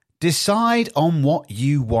Decide on what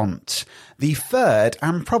you want. The third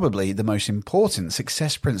and probably the most important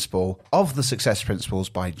success principle of the Success Principles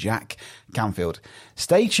by Jack Canfield.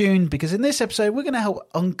 Stay tuned because in this episode we're going to help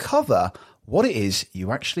uncover what it is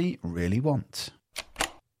you actually really want.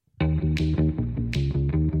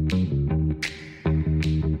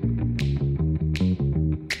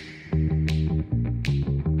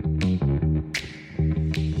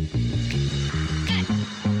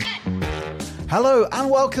 Hello and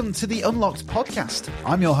welcome to the Unlocked podcast.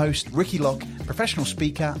 I'm your host, Ricky Locke, professional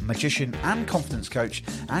speaker, magician and confidence coach.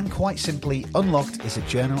 And quite simply, Unlocked is a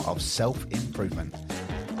journal of self-improvement.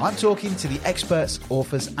 I'm talking to the experts,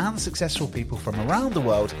 authors and successful people from around the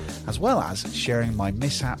world, as well as sharing my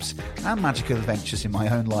mishaps and magical adventures in my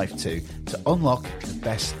own life too, to unlock the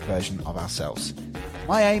best version of ourselves.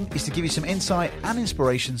 My aim is to give you some insight and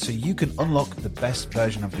inspiration so you can unlock the best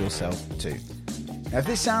version of yourself too. Now, if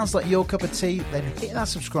this sounds like your cup of tea, then hit that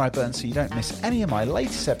subscribe button so you don't miss any of my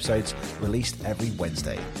latest episodes released every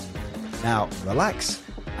Wednesday. Now, relax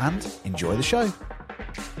and enjoy the show.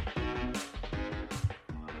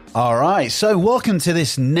 All right, so welcome to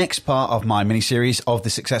this next part of my mini-series of the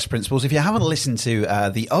Success Principles. If you haven't listened to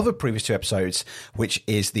the other previous two episodes, which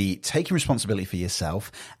is the taking responsibility for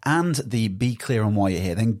yourself and the be clear on why you're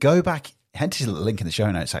here, then go back. Head to the link in the show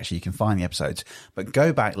notes, actually. You can find the episodes. But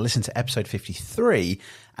go back, listen to episode 53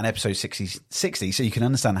 and episode 60 so you can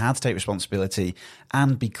understand how to take responsibility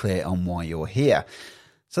and be clear on why you're here.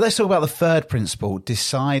 So let's talk about the third principle,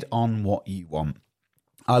 decide on what you want.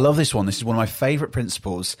 I love this one. This is one of my favorite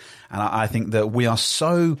principles. And I think that we are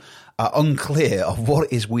so unclear of what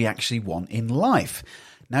it is we actually want in life.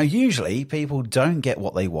 Now, usually people don't get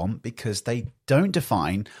what they want because they don't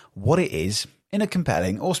define what it is in a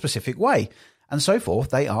compelling or specific way, and so forth.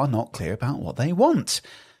 They are not clear about what they want.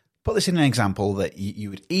 Put this in an example that you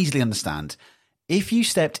would easily understand. If you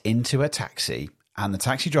stepped into a taxi and the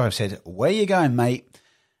taxi driver said, "Where you going, mate?"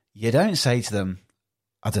 You don't say to them,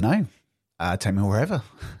 "I don't know, take me wherever."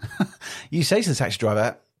 You say to the taxi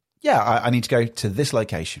driver, "Yeah, I need to go to this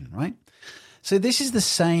location," right? So this is the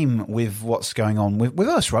same with what's going on with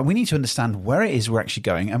us, right? We need to understand where it is we're actually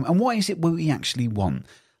going and what is it we actually want.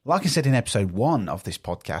 Like I said in episode 1 of this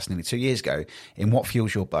podcast nearly 2 years ago, in What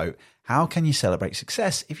Fuels Your Boat, how can you celebrate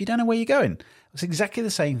success if you don't know where you're going? It's exactly the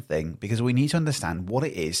same thing because we need to understand what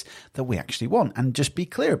it is that we actually want and just be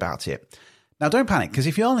clear about it. Now, don't panic, because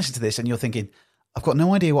if you're listening to this and you're thinking, I've got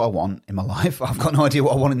no idea what I want in my life, I've got no idea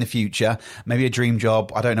what I want in the future, maybe a dream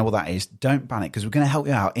job, I don't know what that is, don't panic, because we're going to help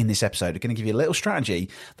you out in this episode. We're going to give you a little strategy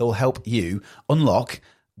that will help you unlock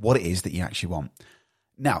what it is that you actually want.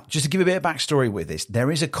 Now, just to give a bit of backstory with this,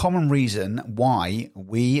 there is a common reason why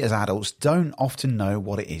we as adults don't often know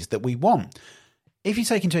what it is that we want. If you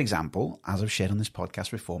take into example, as I've shared on this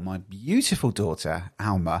podcast before, my beautiful daughter,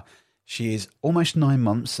 Alma, she is almost 9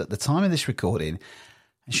 months at the time of this recording,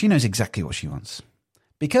 and she knows exactly what she wants.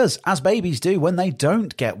 Because as babies do, when they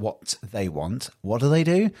don't get what they want, what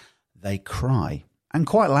do? They cry. And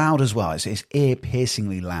quite loud as well. It's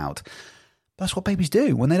ear-piercingly loud. That's what babies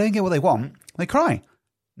do. When they don't get what they want, they cry.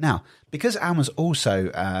 Now, because Alma's also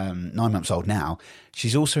 9 months old now,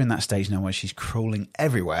 she's also in that stage now where she's crawling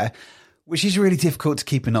everywhere, which is really difficult to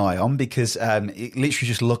keep an eye on because it literally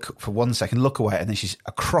just look for 1 second, look away, and then she's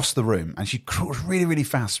across the room and she crawls really, really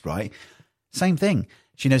fast, right? Same thing.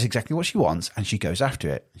 She knows exactly what she wants and she goes after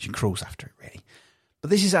it. She crawls after it, really. But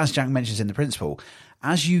this is, as Jack mentions in the principle,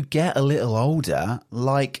 as you get a little older,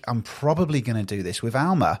 like I'm probably going to do this with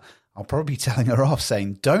Alma, I'll probably be telling her off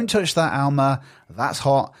saying, "Don't touch that, Alma. That's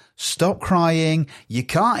hot. Stop crying. You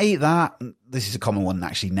can't eat that." This is a common one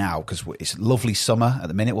actually now because it's lovely summer at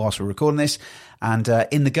the minute whilst we're recording this. And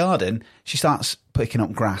in the garden, she starts picking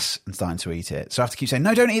up grass and starting to eat it. So I have to keep saying,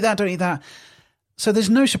 "No, don't eat that. Don't eat that." So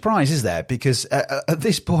there's no surprise, is there? Because at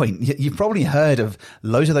this point, you've probably heard of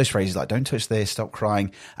loads of those phrases like "don't touch this," "stop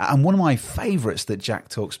crying." And one of my favorites that Jack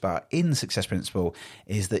talks about in the Success Principle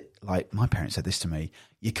is that, like, my parents said this to me,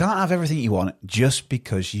 you can't have everything you want just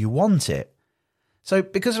because you want it. So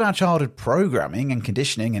because of our childhood programming and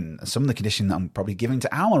conditioning and some of the conditioning that I'm probably giving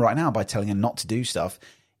to Alma right now by telling her not to do stuff,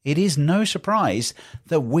 it is no surprise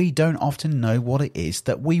that we don't often know what it is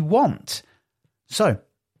that we want. So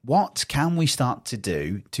what can we start to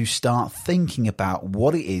do to start thinking about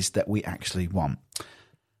what it is that we actually want?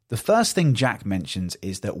 The first thing Jack mentions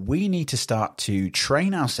is that we need to start to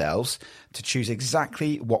train ourselves to choose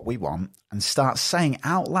exactly what we want and start saying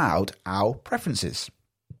out loud our preferences.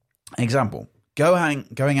 Example,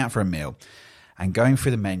 going out for a meal and going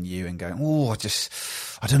through the menu and going,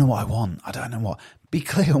 I don't know what I want. I don't know what. Be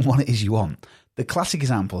clear on what it is you want. The classic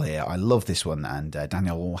example here, I love this one, and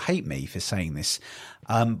Daniel will hate me for saying this,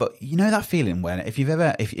 but you know that feeling when if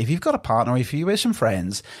you've got a partner, or if you're with some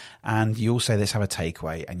friends, and you all say let's have a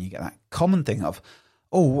takeaway, and you get that common thing of,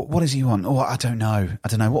 oh, what does he want? Oh, I don't know.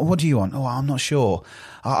 What do you want? Oh, I'm not sure.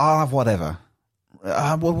 I'll have whatever.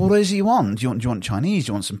 What is it you want? Do you want Chinese?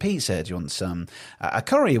 Do you want some pizza? Do you want some a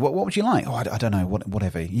curry? What would you like? Oh, I don't know.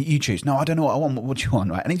 Whatever you choose. No, I don't know what I want. What do you want?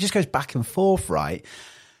 Right, and it just goes back and forth, right?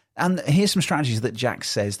 And here's some strategies that Jack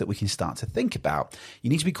says that we can start to think about. You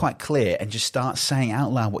need to be quite clear and just start saying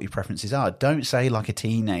out loud what your preferences are. Don't say like a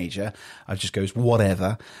teenager, I just goes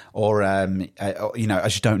whatever, or I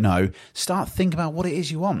just don't know. Start thinking about what it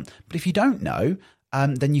is you want. But if you don't know,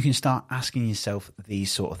 then you can start asking yourself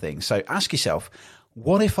these sort of things. So ask yourself,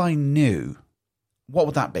 what if I knew? What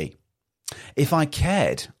would that be? If I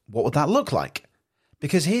cared, what would that look like?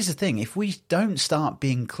 Because here's the thing, if we don't start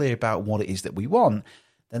being clear about what it is that we want,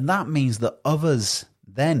 then that means that others,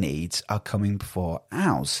 their needs are coming before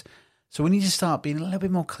ours. So we need to start being a little bit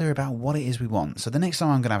more clear about what it is we want. So the next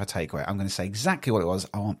time I'm going to have a takeaway, I'm going to say exactly what it was.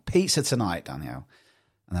 I want pizza tonight, Danielle.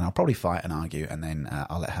 And then I'll probably fight and argue, and then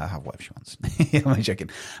I'll let her have whatever she wants. I'm only joking.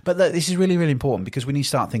 But this is really, really important, because we need to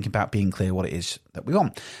start thinking about being clear what it is that we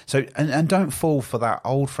want. So, and don't fall for that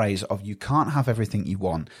old phrase of you can't have everything you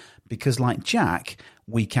want, because like Jack,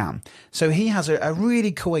 we can. So he has a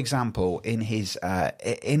really cool example in his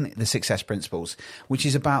in the Success Principles, which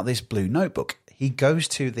is about this blue notebook. He goes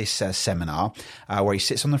to this seminar where he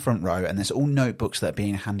sits on the front row, and there's all notebooks that are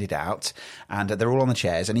being handed out, and they're all on the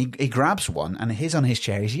chairs, and he grabs one, and his on his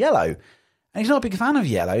chair is yellow. And he's not a big fan of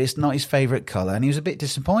yellow. It's not his favourite colour, and he was a bit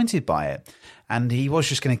disappointed by it. And he was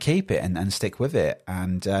just going to keep it and stick with it.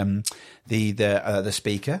 And the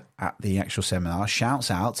speaker at the actual seminar shouts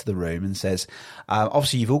out to the room and says,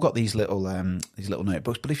 obviously you've all got these little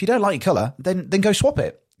notebooks, but if you don't like your colour, then go swap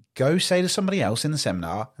it. Go say to somebody else in the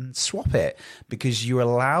seminar and swap it, because you're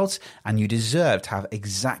allowed and you deserve to have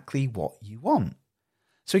exactly what you want.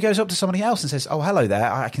 So he goes up to somebody else and says, oh, hello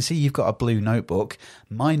there. I can see you've got a blue notebook.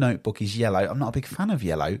 My notebook is yellow. I'm not a big fan of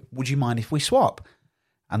yellow. Would you mind if we swap?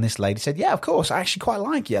 And this lady said, yeah, of course. I actually quite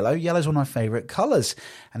like yellow. Yellow's one of my favourite colours.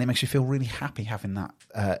 And it makes me feel really happy having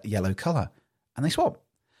that yellow colour. And they swap.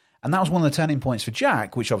 And that was one of the turning points for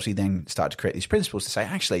Jack, which obviously then started to create these principles to say,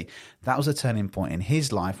 actually, that was a turning point in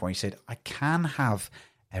his life where he said, I can have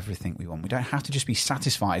everything we want. We don't have to just be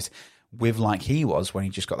satisfied with like he was when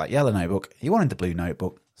he just got that yellow notebook. He wanted the blue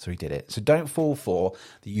notebook, so he did it. So don't fall for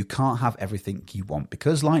that you can't have everything you want,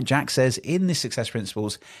 because like Jack says in the Success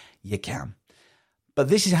Principles, you can. But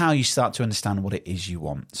this is how you start to understand what it is you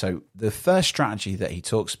want. So the first strategy that he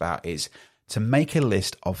talks about is to make a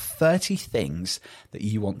list of 30 things that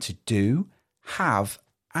you want to do, have,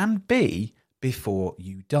 and be before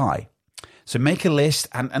you die. So make a list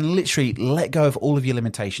and literally let go of all of your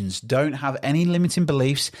limitations. Don't have any limiting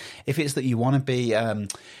beliefs. If it's that you want to be, I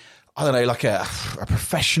don't know, like a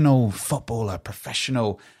professional footballer, a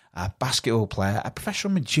professional basketball player, a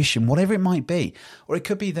professional magician, whatever it might be. Or it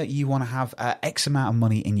could be that you want to have X amount of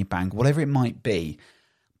money in your bank, whatever it might be.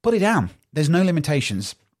 Put it down. There's no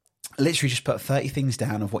limitations. Literally just put 30 things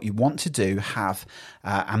down of what you want to do, have,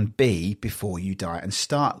 and be before you die, and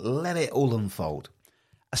let it all unfold.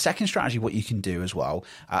 A second strategy, what you can do as well,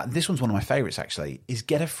 this one's one of my favorites actually, is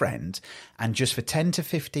get a friend and just for 10 to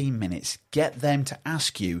 15 minutes, get them to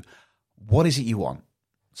ask you, what is it you want?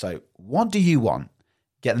 So what do you want?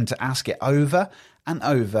 Get them to ask it over and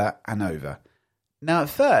over and over. Now, at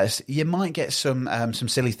first, you might get some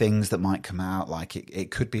silly things that might come out, like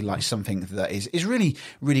it could be like something that is really,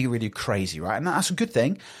 really, really crazy, right? And that's a good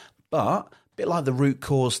thing, but a bit like the root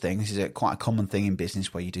cause thing, this is quite a common thing in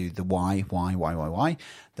business where you do the why.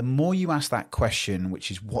 The more you ask that question,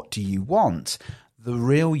 which is what do you want, the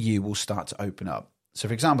real you will start to open up. So,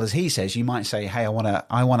 for example, as he says, you might say, hey, I want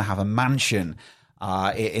to have a mansion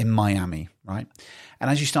in Miami, right? And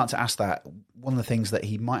as you start to ask that, one of the things that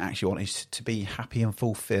he might actually want is to be happy and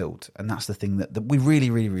fulfilled. And that's the thing that we really,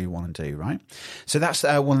 really, really want to do, right? So that's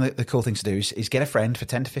one of the cool things to do is get a friend for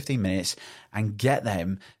 10 to 15 minutes and get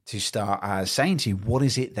them to start saying to you, what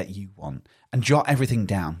is it that you want? And jot everything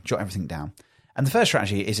down. And the first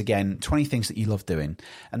strategy is, again, 20 things that you love doing.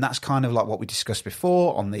 And that's kind of like what we discussed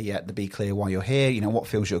before on the Be Clear Why You're Here. You know, what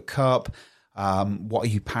fills your cup? What are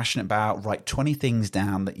you passionate about? Write 20 things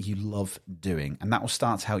down that you love doing, and that will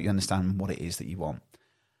start to help you understand what it is that you want.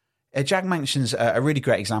 Jack mentions a really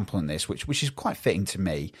great example in this, which is quite fitting to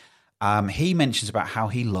me. He mentions about how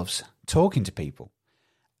he loves talking to people.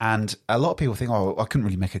 And a lot of people think, oh, I couldn't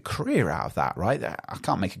really make a career out of that, right? I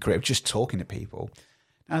can't make a career of just talking to people.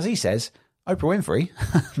 Now, as he says, Oprah Winfrey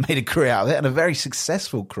made a career out of it, and a very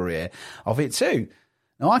successful career of it too.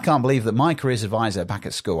 Now, I can't believe that my careers advisor back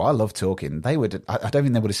at school, I love talking. I don't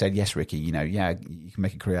think they would have said, yes, Ricky, you can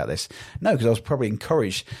make a career out of this. No, because I was probably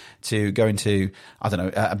encouraged to go into,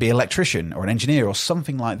 be an electrician or an engineer or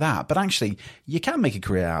something like that. But actually, you can make a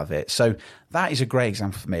career out of it. So that is a great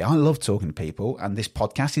example for me. I love talking to people, and this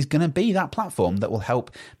podcast is going to be that platform that will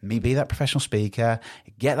help me be that professional speaker,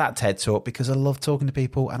 get that TED Talk, because I love talking to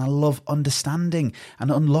people and I love understanding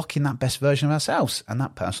and unlocking that best version of ourselves and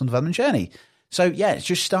that personal development journey. So yeah,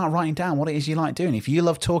 just start writing down what it is you like doing. If you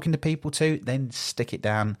love talking to people too, then stick it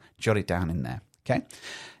down, jot it down in there. Okay.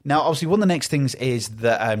 Now, obviously, one of the next things is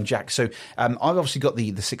that, Jack, so I've obviously got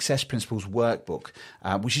the Success Principles workbook,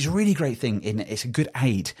 which is a really great thing. It's a good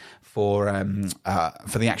aid for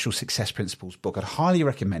the actual Success Principles book. I'd highly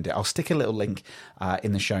recommend it. I'll stick a little link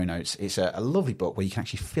in the show notes. It's a lovely book where you can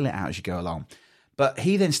actually fill it out as you go along. But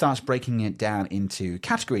he then starts breaking it down into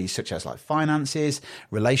categories such as like finances,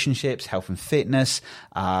 relationships, health and fitness.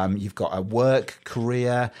 You've got a work,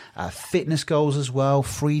 career, fitness goals as well,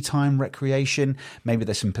 free time, recreation. Maybe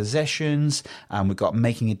there's some possessions. We've got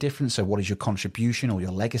making a difference. So what is your contribution or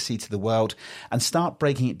your legacy to the world? And start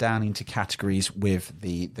breaking it down into categories with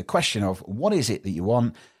the question of what is it that you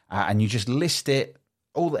want? And you just list it,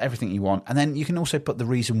 everything you want. And then you can also put the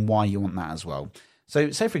reason why you want that as well. So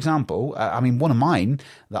say, for example, one of mine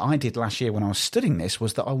that I did last year when I was studying this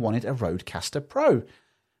was that I wanted a Rodecaster Pro.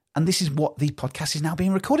 And this is what the podcast is now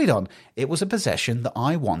being recorded on. It was a possession that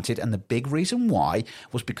I wanted. And the big reason why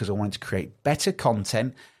was because I wanted to create better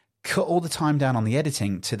content, cut all the time down on the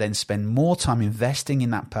editing to then spend more time investing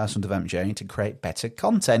in that personal development journey to create better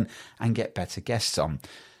content and get better guests on.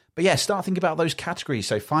 But yeah, start thinking about those categories.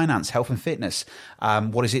 So finance, health and fitness.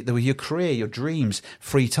 What is it that were your career, your dreams,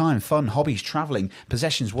 free time, fun, hobbies, traveling,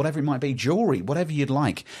 possessions, whatever it might be, jewelry, whatever you'd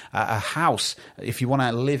like, a house. If you want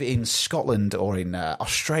to live in Scotland or in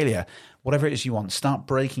Australia, whatever it is you want, start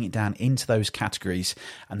breaking it down into those categories.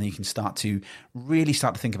 And then you can start to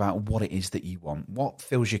think about what it is that you want. What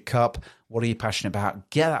fills your cup? What are you passionate about?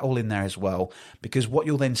 Get that all in there as well, because what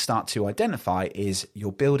you'll then start to identify is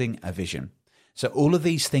you're building a vision. So all of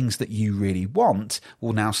these things that you really want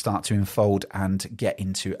will now start to unfold and get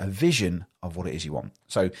into a vision of what it is you want.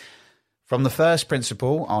 So from the first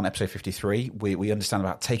principle on episode 53, we understand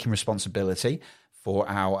about taking responsibility for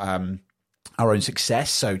our own success.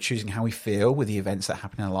 So choosing how we feel with the events that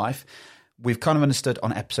happen in our life. We've kind of understood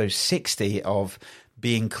on episode 60 of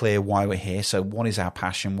being clear why we're here. So what is our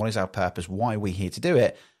passion? What is our purpose? Why are we here to do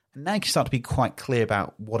it? And now you can start to be quite clear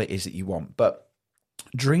about what it is that you want. But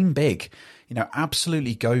dream big,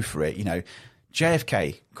 absolutely go for it.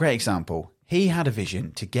 JFK, great example. He had a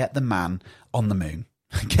vision to get the man on the moon,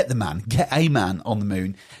 get a man on the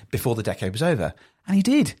moon before the decade was over. And he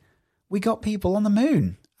did. We got people on the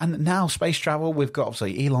moon. And now space travel, we've got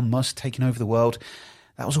obviously Elon Musk taking over the world.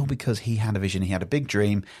 That was all because he had a vision. He had a big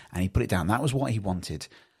dream and he put it down. That was what he wanted.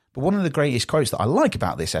 But one of the greatest quotes that I like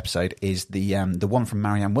about this episode is the one from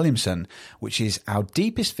Marianne Williamson, which is, our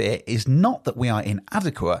deepest fear is not that we are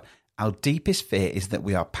inadequate. Our deepest fear is that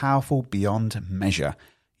we are powerful beyond measure.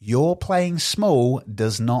 Your playing small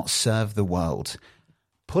does not serve the world.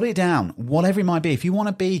 Put it down, whatever it might be. If you want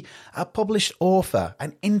to be a published author,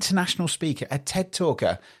 an international speaker, a TED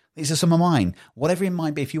talker, these are some of mine. Whatever it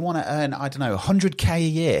might be, if you want to earn, 100K a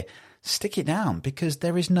year, stick it down, because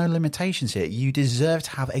there is no limitations here. You deserve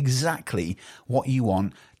to have exactly what you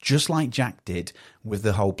want, just like Jack did with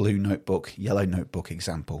the whole blue notebook, yellow notebook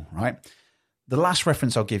example, right? The last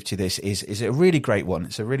reference I'll give to this is a really great one.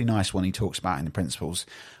 It's a really nice one he talks about in the principles,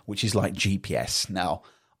 which is like GPS. Now,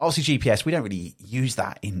 obviously GPS, we don't really use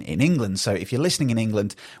that in England. So if you're listening in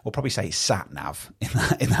England, we'll probably say sat nav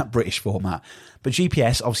in that British format. But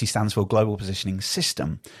GPS obviously stands for Global Positioning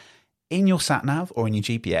System. In your sat nav or in your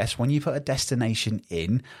GPS, when you put a destination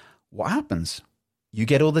in, what happens? You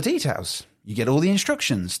get all the details. You get all the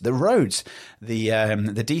instructions, the roads,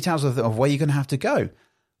 the details of where you're going to have to go.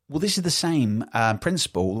 Well, this is the same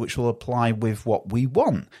principle which will apply with what we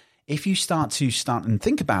want. If you start and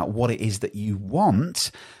think about what it is that you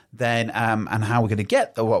want, then and how we're going to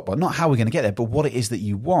get there, well, not how we're going to get there, but what it is that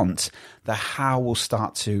you want, the how will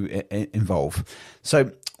start to involve.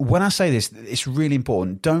 So when I say this, it's really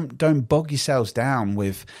important. Don't bog yourselves down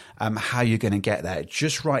with how you're going to get there.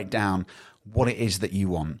 Just write down what it is that you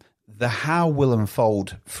want. The how will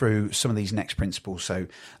unfold through some of these next principles. So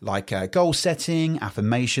like goal setting,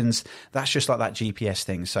 affirmations, that's just like that GPS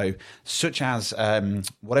thing. So such as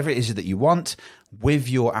whatever it is that you want, with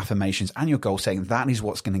your affirmations and your goal setting, that is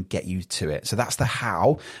what's going to get you to it. So that's the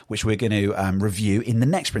how, which we're going to review in the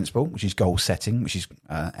next principle, which is goal setting, which is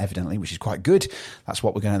which is quite good. That's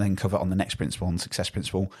what we're going to then cover on the next principle, on success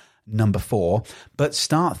principle number 4. But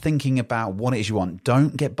start thinking about what it is you want.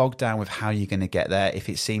 Don't get bogged down with how you're going to get there. If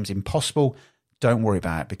it seems impossible, don't worry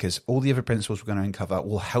about it, because all the other principles we're going to uncover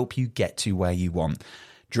will help you get to where you want.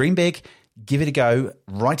 Dream big. Give it a go,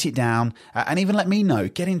 write it down, and even let me know.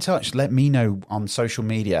 Get in touch. Let me know on social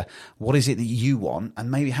media, what is it that you want, and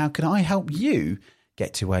maybe how can I help you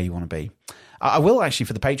get to where you want to be. I will actually,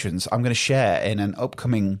 for the patrons, I'm going to share in an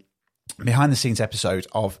upcoming behind the scenes episode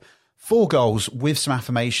of 4 goals with some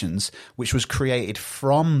affirmations, which was created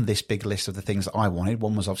from this big list of the things that I wanted.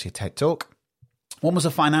 One was obviously a TED Talk. One was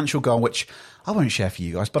a financial goal, which I won't share for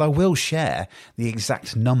you guys, but I will share the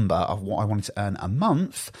exact number of what I wanted to earn a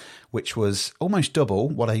month, which was almost double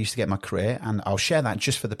what I used to get in my career. And I'll share that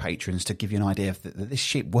just for the patrons to give you an idea of that this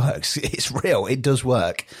shit works. It's real. It does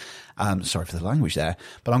work. Sorry for the language there,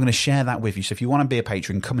 but I'm going to share that with you. So if you want to be a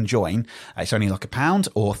patron, come and join. It's only like £1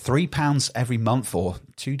 or £3 every month, or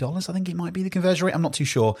 $2. I think it might be the conversion rate. I'm not too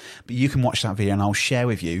sure, but you can watch that video and I'll share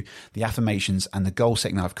with you the affirmations and the goal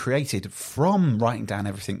setting that I've created from writing down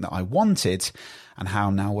everything that I wanted and how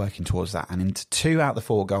I'm now working towards that. And into 2 out of the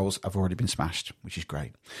 4 goals have already been smashed, which is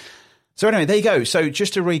great. So anyway, there you go. So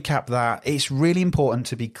just to recap that, it's really important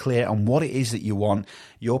to be clear on what it is that you want.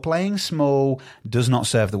 You're playing small does not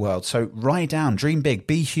serve the world. So write it down, dream big,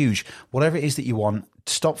 be huge, whatever it is that you want.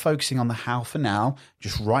 Stop focusing on the how for now.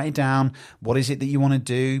 Just write it down. What is it that you want to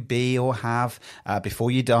do, be, or have before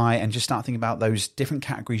you die? And just start thinking about those different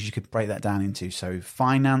categories you could break that down into. So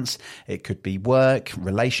finance, it could be work,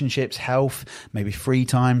 relationships, health, maybe free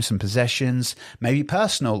time, some possessions, maybe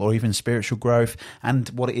personal or even spiritual growth, and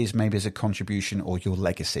what it is maybe as a contribution or your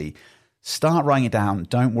legacy. Start writing it down.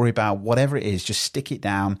 Don't worry about whatever it is. Just stick it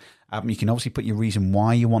down. You can obviously put your reason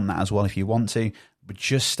why you want that as well if you want to. But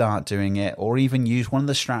just start doing it, or even use one of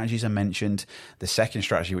the strategies I mentioned, the second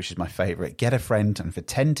strategy, which is my favorite. Get a friend, and for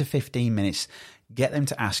 10 to 15 minutes, get them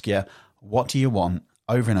to ask you, what do you want,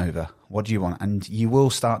 over and over? What do you want? And you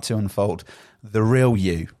will start to unfold the real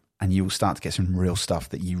you, and you will start to get some real stuff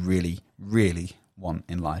that you really, really want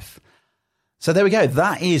in life. So there we go.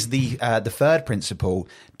 That is the third principle,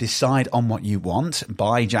 decide on what you want,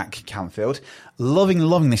 by Jack Canfield.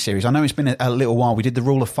 Loving this series. I know it's been a little while. We did the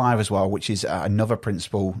rule of 5 as well, which is another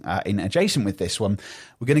principle in adjacent with this one.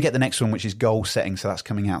 We're going to get the next one, which is goal setting. So that's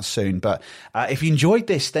coming out soon. But if you enjoyed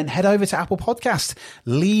this, then head over to Apple Podcast,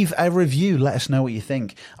 leave a review. Let us know what you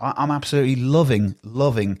think. I'm absolutely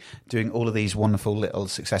loving doing all of these wonderful little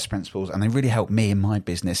success principles, and they really help me in my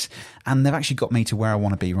business. And they've actually got me to where I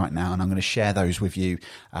want to be right now. And I'm going to share those with you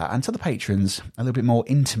and to the patrons, a little bit more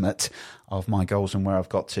intimate of my goals and where I've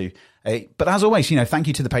got to. But as always, thank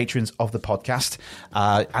you to the patrons of the podcast,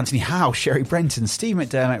 Anthony Howe, Sherry Brenton, Steve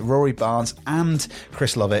McDermott, Rory Barnes, and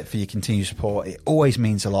Chris Lovett for your continued support. It always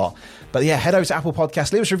means a lot. But yeah, head over to Apple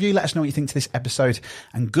Podcasts, leave us a review, let us know what you think to this episode,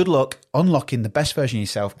 and good luck unlocking the best version of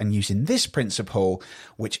yourself and using this principle,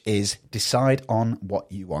 which is decide on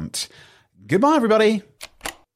what you want. Goodbye, everybody.